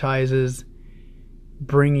prioritizes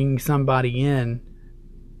bringing somebody in.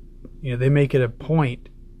 You know, they make it a point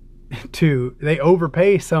they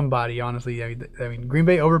overpay somebody, honestly. I mean, Green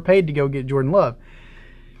Bay overpaid to go get Jordan Love.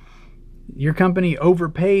 Your company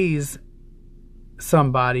overpays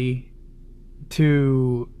somebody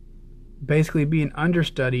to basically be an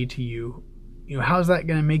understudy to you. You know, how's that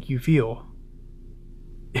going to make you feel?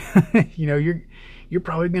 You know, you're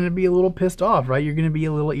probably going to be a little pissed off, right? You're going to be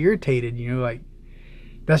a little irritated, you know, like,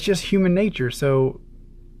 that's just human nature. So,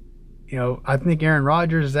 I think Aaron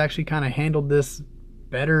Rodgers has actually kind of handled this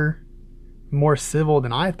better, more civil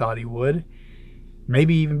than I thought he would.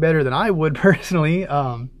 Maybe even better than I would personally.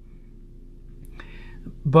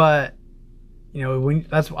 But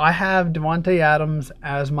I have Devontae Adams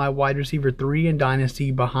as my wide receiver 3 in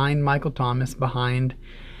Dynasty, behind Michael Thomas, behind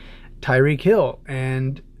Tyreek Hill.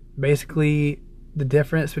 And basically the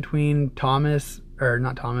difference between Devontae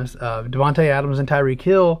Adams and Tyreek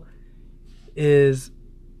Hill is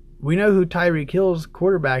we know who Tyreek Hill's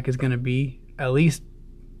quarterback is going to be, at least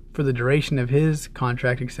for the duration of his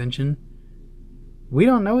contract extension. We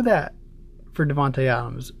don't know that for Devontae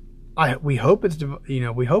Adams. We hope it's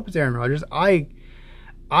Aaron Rodgers. I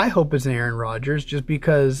hope it's Aaron Rodgers, just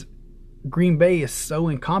because Green Bay is so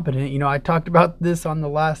incompetent. I talked about this on the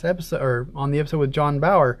last episode, or on the episode with John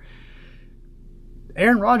Bauer.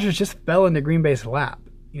 Aaron Rodgers just fell into Green Bay's lap.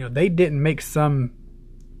 They didn't make some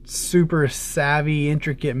super savvy,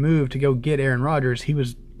 intricate move to go get Aaron Rodgers. He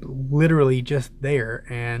was literally just there,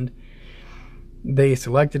 and they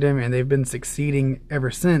selected him, and they've been succeeding ever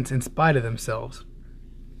since in spite of themselves.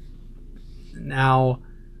 Now,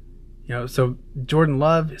 so Jordan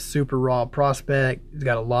Love, super raw prospect. He's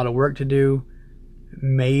got a lot of work to do.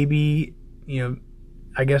 Maybe,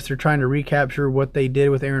 I guess they're trying to recapture what they did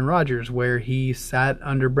with Aaron Rodgers, where he sat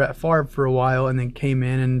under Brett Favre for a while and then came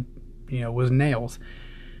in and, was nails.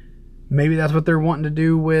 Maybe that's what they're wanting to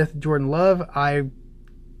do with Jordan Love. I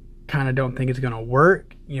kind of don't think it's going to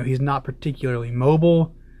work. He's not particularly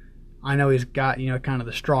mobile. I know he's got, kind of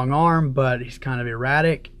the strong arm, but he's kind of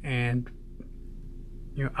erratic. And,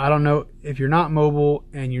 I don't know, if you're not mobile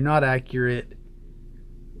and you're not accurate,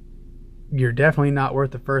 you're definitely not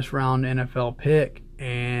worth the first round NFL pick.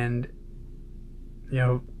 And, I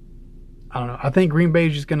don't know. I think Green Bay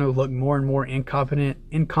is just going to look more and more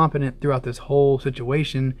incompetent throughout this whole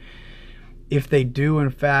situation if they do, in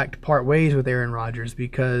fact, part ways with Aaron Rodgers,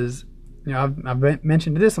 because, I've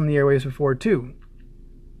mentioned this on the airwaves before too.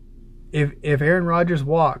 If Aaron Rodgers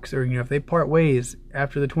walks, or, if they part ways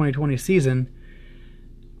after the 2020 season,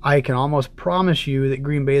 I can almost promise you that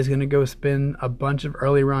Green Bay is going to go spend a bunch of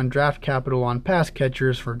early round draft capital on pass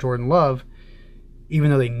catchers for Jordan Love,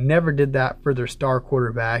 even though they never did that for their star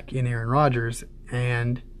quarterback in Aaron Rodgers.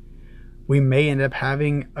 And we may end up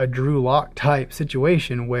having a Drew Lock type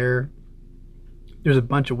situation where there's a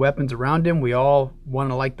bunch of weapons around him. We all want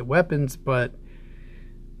to like the weapons, but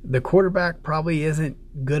the quarterback probably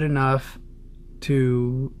isn't good enough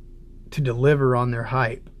to deliver on their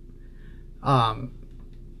hype.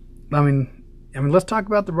 Let's talk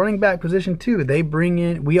about the running back position too. They bring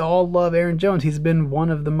in, we all love Aaron Jones. He's been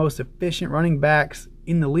one of the most efficient running backs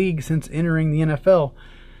in the league since entering the NFL.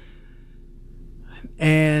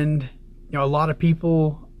 And, a lot of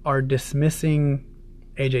people are dismissing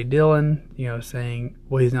A.J. Dillon, saying,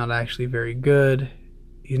 well, he's not actually very good.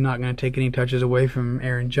 He's not going to take any touches away from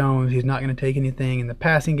Aaron Jones. He's not going to take anything in the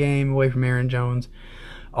passing game away from Aaron Jones.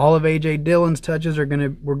 All of A.J. Dillon's touches are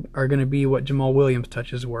going to be what Jamal Williams'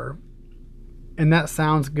 touches were. And that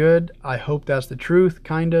sounds good. I hope that's the truth,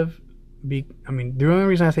 kind of. The only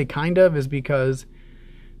reason I say kind of is because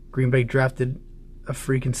Green Bay drafted a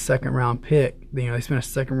freaking second-round pick. They spent a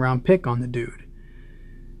second-round pick on the dude.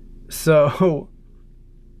 So,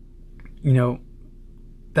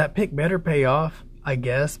 that pick better pay off, I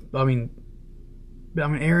guess.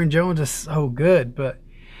 Aaron Jones is so good, but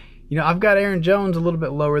I've got Aaron Jones a little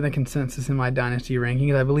bit lower than consensus in my Dynasty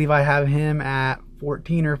rankings. I believe I have him at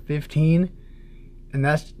 14 or 15. And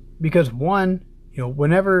that's because, one,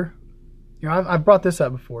 whenever, I've brought this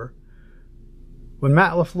up before. When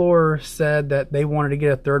Matt LaFleur said that they wanted to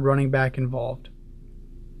get a third running back involved,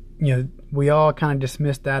 we all kind of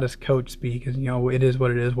dismissed that as coach speak, because, it is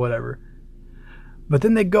what it is, whatever. But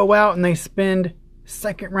then they go out and they spend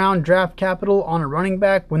second round draft capital on a running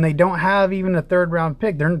back when they don't have even a third round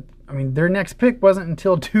pick. Their next pick wasn't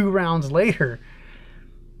until 2 rounds later.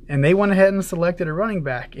 And they went ahead and selected a running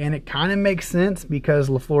back. And it kind of makes sense because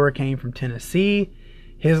LaFleur came from Tennessee.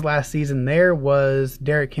 His last season there was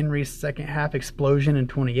Derrick Henry's second half explosion in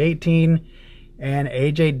 2018. And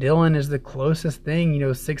A.J. Dillon is the closest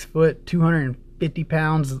thing, 6 foot, 250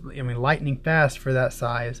 pounds. Lightning fast for that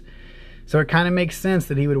size. So it kind of makes sense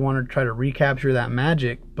that he would want to try to recapture that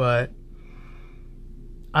magic. But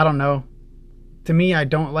I don't know. To me, I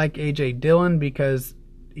don't like A.J. Dillon because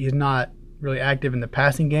he's not really active in the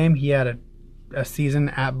passing game. He had a season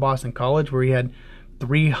at Boston College where he had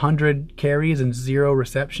 300 carries and 0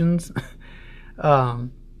 receptions. But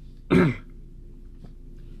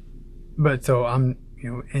so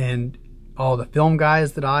and all the film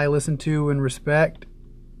guys that I listen to and respect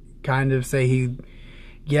kind of say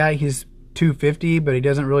Yeah, he's 250, but he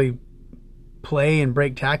doesn't really play and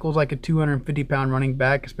break tackles like a 250-pound running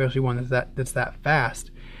back, especially one that's that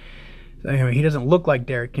fast. So, I mean, he doesn't look like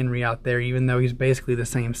Derrick Henry out there, even though he's basically the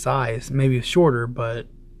same size, maybe shorter, but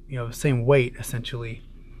same weight essentially.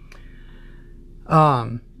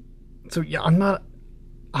 So yeah, I'm not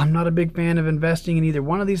a big fan of investing in either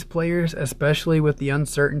one of these players, especially with the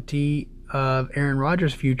uncertainty of Aaron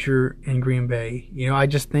Rodgers' future in Green Bay. I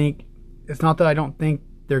just think it's not that I don't think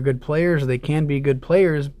they're good players. They can be good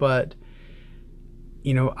players, but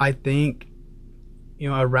I think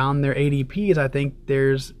around their ADPs, I think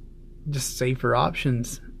there's just safer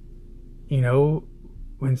options.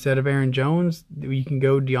 Instead of Aaron Jones, you can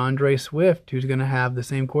go DeAndre Swift, who's going to have the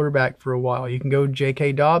same quarterback for a while. You can go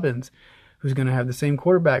J.K. Dobbins, who's going to have the same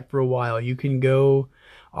quarterback for a while. You can go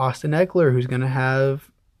Austin Eckler, who's going to have,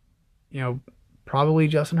 probably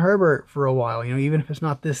Justin Herbert for a while, even if it's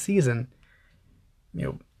not this season.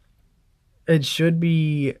 It should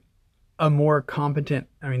be a more competent,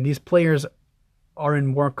 these players are in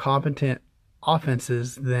more competent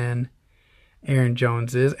offenses than Aaron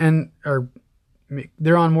Jones is, or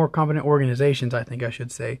they're on more competent organizations, I think I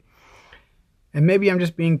should say. And maybe I'm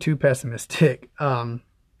just being too pessimistic.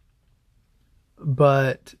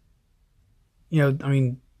 But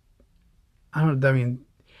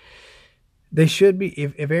they should be,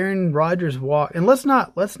 if Aaron Rodgers and let's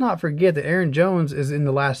not forget that Aaron Jones is in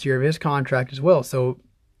the last year of his contract as well. So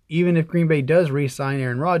even if Green Bay does re-sign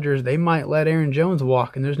Aaron Rodgers, they might let Aaron Jones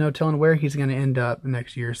walk, and there's no telling where he's going to end up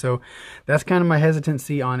next year. So that's kind of my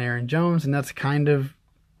hesitancy on Aaron Jones, and that's kind of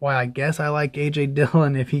why I guess I like A.J.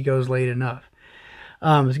 Dillon if he goes late enough.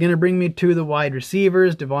 It's going to bring me to the wide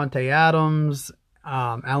receivers: Devontae Adams,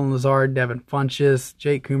 Allen Lazard, Devin Funchess,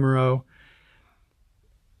 Jake Kumaro.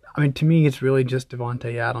 To me, it's really just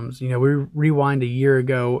Devontae Adams. We rewind a year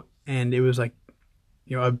ago, and it was like,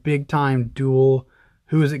 a big-time duel.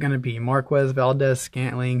 Who is it going to be? Marquez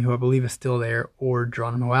Valdez-Scantling, who I believe is still there, or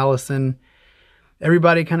Geronimo Allison.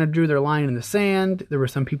 Everybody kind of drew their line in the sand. There were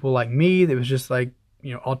some people like me that was just like,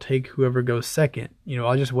 I'll take whoever goes second.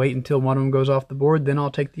 I'll just wait until one of them goes off the board, then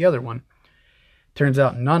I'll take the other one. Turns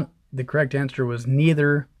out the correct answer was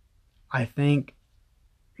neither. I think,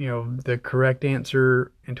 the correct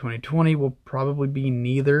answer in 2020 will probably be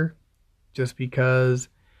neither, just because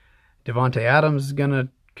Devontae Adams is going to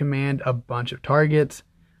command a bunch of targets.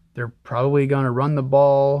 They're probably going to run the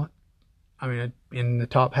ball, in the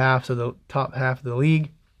top half of the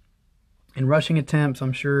league in rushing attempts,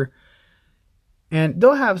 I'm sure. And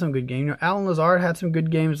they'll have some good games. Allen Lazard had some good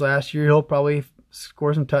games last year. He'll probably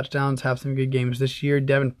score some touchdowns, have some good games this year.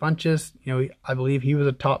 Devin Funchess, I believe he was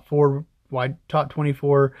a top 24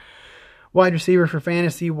 wide receiver for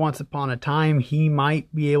fantasy once upon a time. He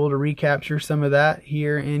might be able to recapture some of that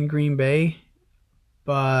here in Green Bay,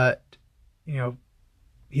 but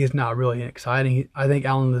he's not really exciting. I think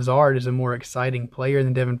Allen Lazard is a more exciting player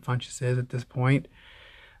than Devin Funchess is at this point.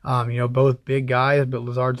 Both big guys, but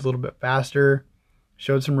Lazard's a little bit faster.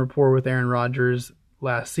 Showed some rapport with Aaron Rodgers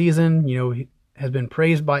last season. He has been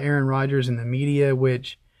praised by Aaron Rodgers in the media,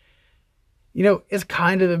 which, is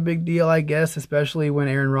kind of a big deal, I guess, especially when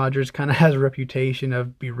Aaron Rodgers kind of has a reputation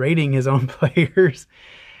of berating his own players.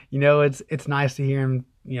 It's nice to hear him,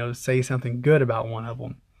 say something good about one of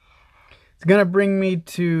them. It's going to bring me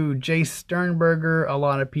to Jace Sternberger. A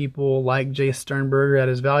lot of people like Jace Sternberger at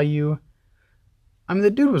his value. The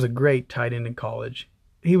dude was a great tight end in college.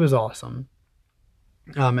 He was awesome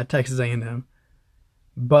at Texas A&M.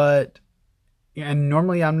 But, and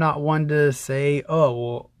normally I'm not one to say, oh,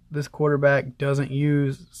 well, this quarterback doesn't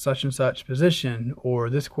use such and such position, or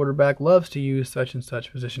this quarterback loves to use such and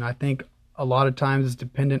such position. I think a lot of times it's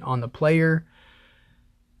dependent on the player.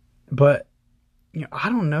 But, I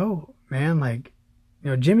don't know, man.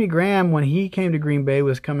 Jimmy Graham, when he came to Green Bay,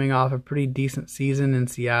 was coming off a pretty decent season in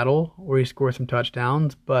Seattle where he scored some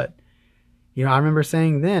touchdowns. But, I remember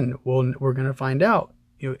saying then, well, we're going to find out.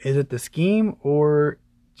 Is it the scheme, or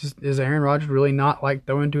just is Aaron Rodgers really not like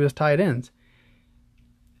throwing to his tight ends?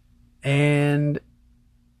 And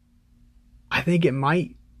I think it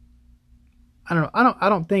might. I don't know. I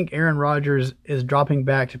don't think Aaron Rodgers is dropping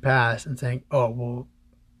back to pass and saying, oh, well,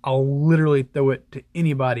 I'll literally throw it to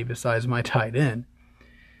anybody besides my tight end.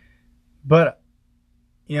 But,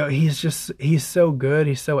 he's so good.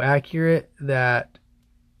 He's so accurate that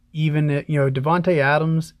even, Devontae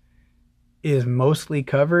Adams is mostly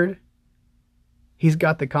covered. He's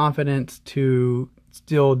got the confidence to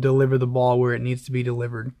still deliver the ball where it needs to be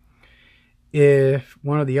delivered. If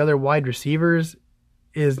one of the other wide receivers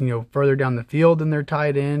is, further down the field than their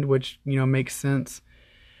tight end, which, makes sense.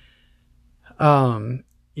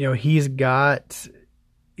 He's got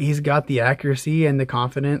he's got the accuracy and the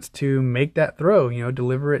confidence to make that throw,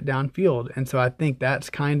 deliver it downfield. And so I think that's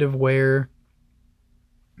kind of where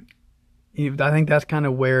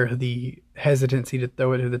the hesitancy to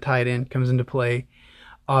throw it to the tight end comes into play.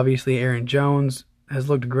 Obviously, Aaron Jones has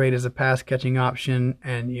looked great as a pass catching option,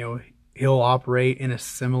 and he'll operate in a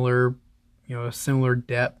similar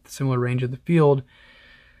depth, similar range of the field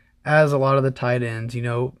as a lot of the tight ends,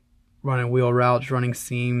 running wheel routes, running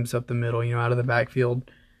seams up the middle, out of the backfield.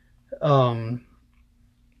 So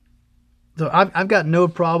I've got no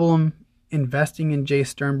problem investing in Jay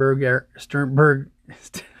Sternberg.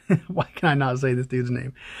 Why can I not say this dude's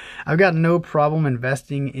name? I've got no problem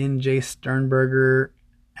investing in Jay Sternberger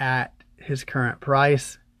at his current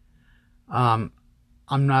price. I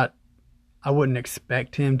wouldn't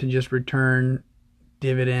expect him to just return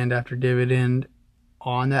dividend after dividend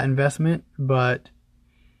on that investment, but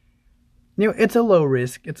it's a low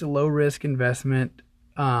risk investment.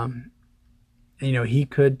 He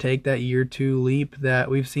could take that year 2 leap that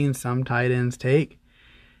we've seen some tight ends take.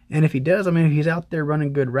 And if he does, if he's out there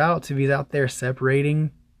running good routes, if he's out there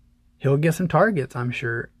separating, he'll get some targets, I'm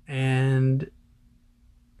sure. And,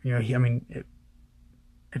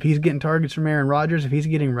 if he's getting targets from Aaron Rodgers, if he's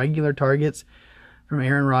getting regular targets from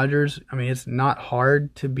Aaron Rodgers, it's not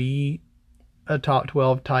hard to be a top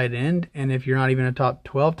 12 tight end. And if you're not even a top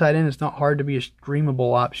 12 tight end, it's not hard to be a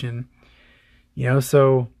streamable option.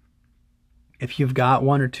 So if you've got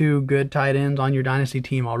 1 or 2 good tight ends on your dynasty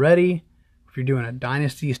team already, if you're doing a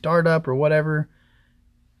dynasty startup or whatever,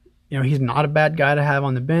 he's not a bad guy to have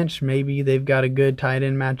on the bench. Maybe they've got a good tight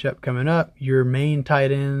end matchup coming up. Your main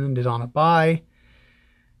tight end is on a bye.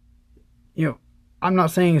 I'm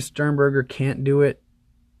not saying Sternberger can't do it,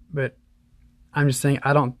 but I'm just saying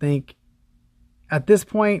I don't think at this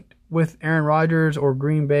point with Aaron Rodgers or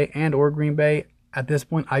Green Bay, at this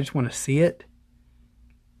point I just want to see it.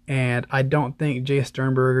 And I don't think Jay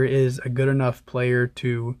Sternberger is a good enough player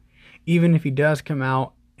to, even if he does come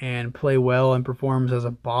out and play well and performs as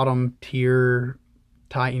a bottom tier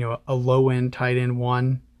tight, a low end tight end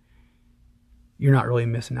 1, you're not really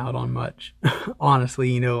missing out on much.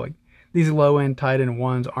 Honestly, these low end tight end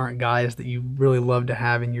 1s aren't guys that you really love to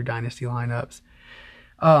have in your dynasty lineups.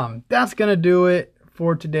 That's going to do it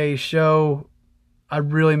for today's show. I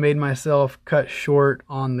really made myself cut short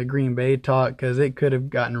on the Green Bay talk because it could have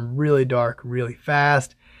gotten really dark really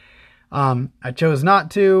fast. I chose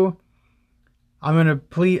not to. I'm gonna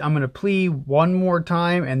plea one more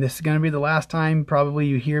time, and this is gonna be the last time probably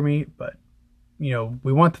you hear me. But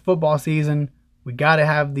we want the football season. We got to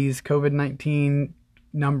have these COVID-19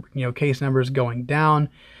 case numbers going down.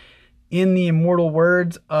 In the immortal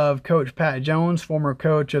words of Coach Pat Jones, former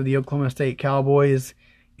coach of the Oklahoma State Cowboys,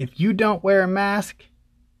 if you don't wear a mask,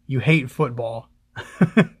 you hate football.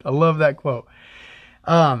 I love that quote.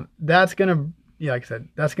 That's going to, like I said,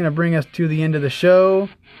 that's going to bring us to the end of the show.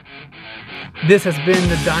 This has been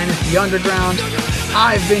the Dynasty Underground.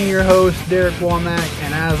 I've been your host, Derek Womack,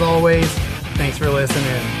 and as always, thanks for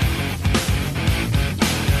listening.